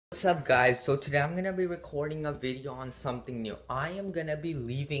What's up guys? So today I'm gonna be recording a video on something new. I am gonna be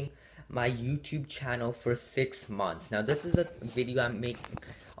leaving my YouTube channel for 6 months. Now this is a video I'm making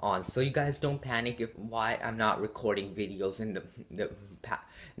on, so you guys don't panic if why I'm not recording videos in the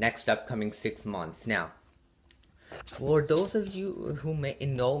next upcoming 6 months. Now, for those of you who may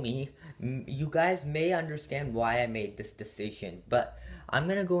know me, you guys may understand why I made this decision, but I'm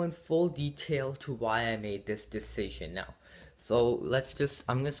gonna go in full detail to why I made this decision now. So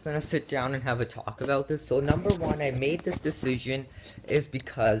I'm just gonna sit down and have a talk about this. So number one, I made this decision is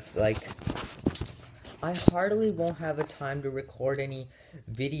because, like, I hardly won't have a time to record any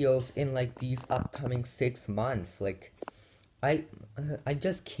videos in, like, these upcoming 6 months. Like, I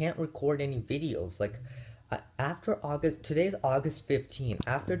just can't record any videos. Like, after August, today's August 15.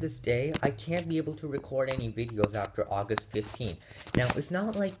 After this day, I can't be able to record any videos after August 15. Now, it's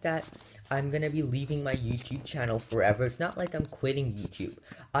not like that I'm gonna be leaving my YouTube channel forever. It's not like I'm quitting YouTube.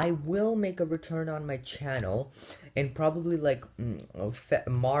 I will make a return on my channel in probably like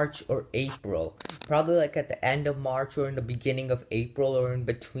March or April. Probably like at the end of March or in the beginning of April or in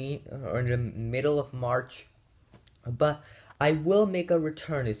between or in the middle of March. But I will make a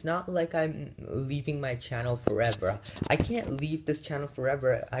return. It's not like I'm leaving my channel forever. I can't leave this channel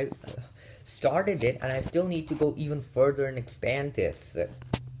forever. I started it and I still need to go even further and expand this.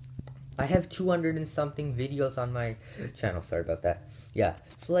 I have 200 and something videos on my channel. Sorry about that. Yeah,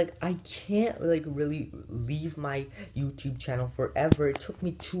 so like I can't like really leave my YouTube channel forever. It took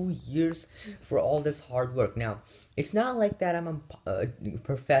me 2 years for all this hard work. Now, it's not like that I'm a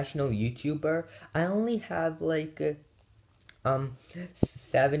professional YouTuber. I only have like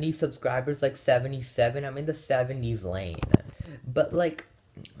 70 subscribers, like 77. I'm in the 70s lane. But like,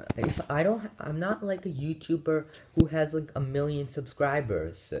 I'm not like a YouTuber who has like 1,000,000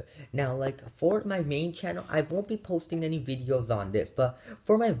 subscribers. Now, like, for my main channel, I won't be posting any videos on this, but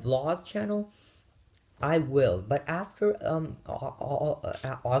for my vlog channel, I will. But after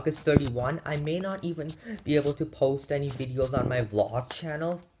August 31, I may not even be able to post any videos on my vlog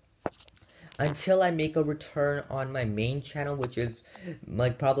channel until I make a return on my main channel, which is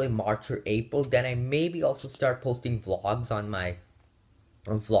like probably March or April. Then I maybe also start posting vlogs on my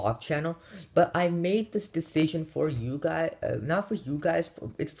vlog channel. But I made this decision for you guys, not for you guys,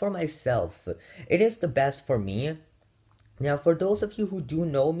 it's for myself. It is the best for me. Now, for those of you who do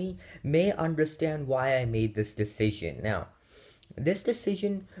know me, may understand why I made this decision. Now, this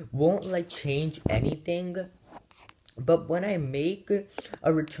decision won't like change anything, but when I make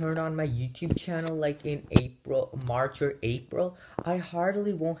a return on my YouTube channel, like in March or April, I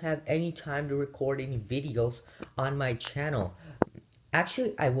hardly won't have any time to record any videos on my channel.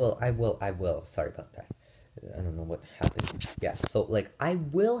 Actually, I will. Sorry about that. I don't know what happened. Yeah, so like I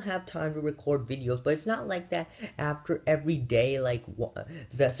will have time to record videos, but it's not like that after every day, like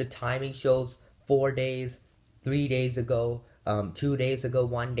that the timing shows 4 days, 3 days ago, 2 days ago,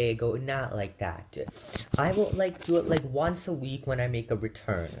 1 day ago, not like that. I will like do it like once a week when I make a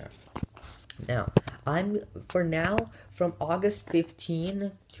return. Now, for now, from August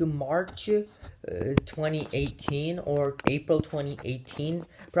 15 to March 2018 or April 2018,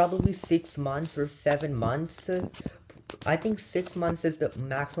 probably 6 months or 7 months. I think 6 months is the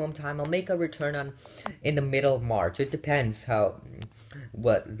maximum time. I'll make a return in the middle of March. It depends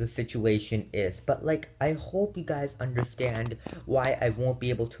what the situation is, but like I hope you guys understand why I won't be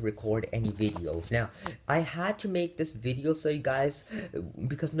able to record any videos. Now, I had to make this video so you guys,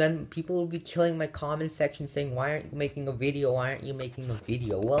 because then people will be killing my comment section saying, why aren't you making a video, why aren't you making a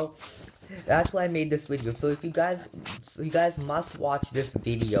video? Well, that's why I made this video. So if you guys must watch this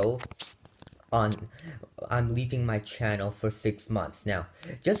video on I'm leaving my channel for 6 months. Now,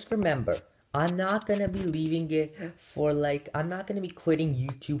 just remember, I'm not gonna be leaving it for like, I'm not gonna be quitting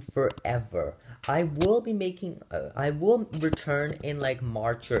YouTube forever. I will be making, I will return in like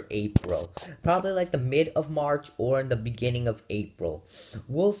March or April. Probably like the mid of March or in the beginning of April.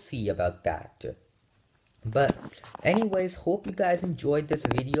 We'll see about that. But anyways, hope you guys enjoyed this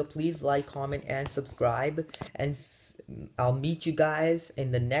video. Please like, comment, and subscribe. And I'll meet you guys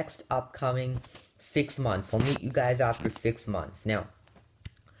in the next upcoming 6 months. I'll meet you guys after 6 months. Now,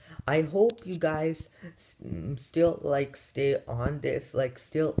 I hope you guys still like stay on this, like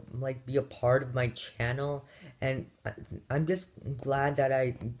still like be a part of my channel, and I'm just glad that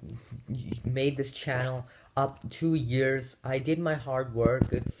I made this channel up 2 years. I did my hard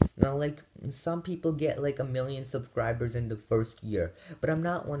work. Now, like, some people get like 1,000,000 subscribers in the first year, but I'm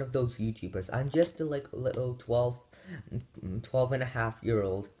not one of those YouTubers. I'm just a like little 12 and a half year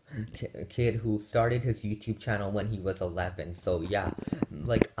old kid who started his YouTube channel when he was 11. So yeah,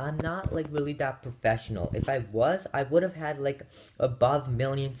 like I'm not like really that professional. If I was, I would have had like above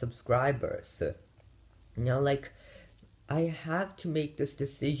million subscribers. You know, like I have to make this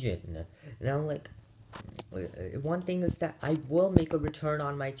decision. Now, like one thing is that I will make a return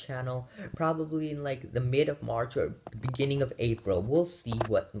on my channel probably in like the mid of March or the beginning of April. We'll see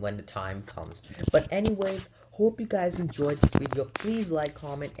when the time comes. But anyways, hope you guys enjoyed this video. Please like,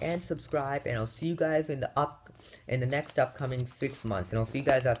 comment, and subscribe, and I'll see you guys in the next upcoming 6 months. And I'll see you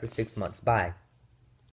guys after 6 months. Bye.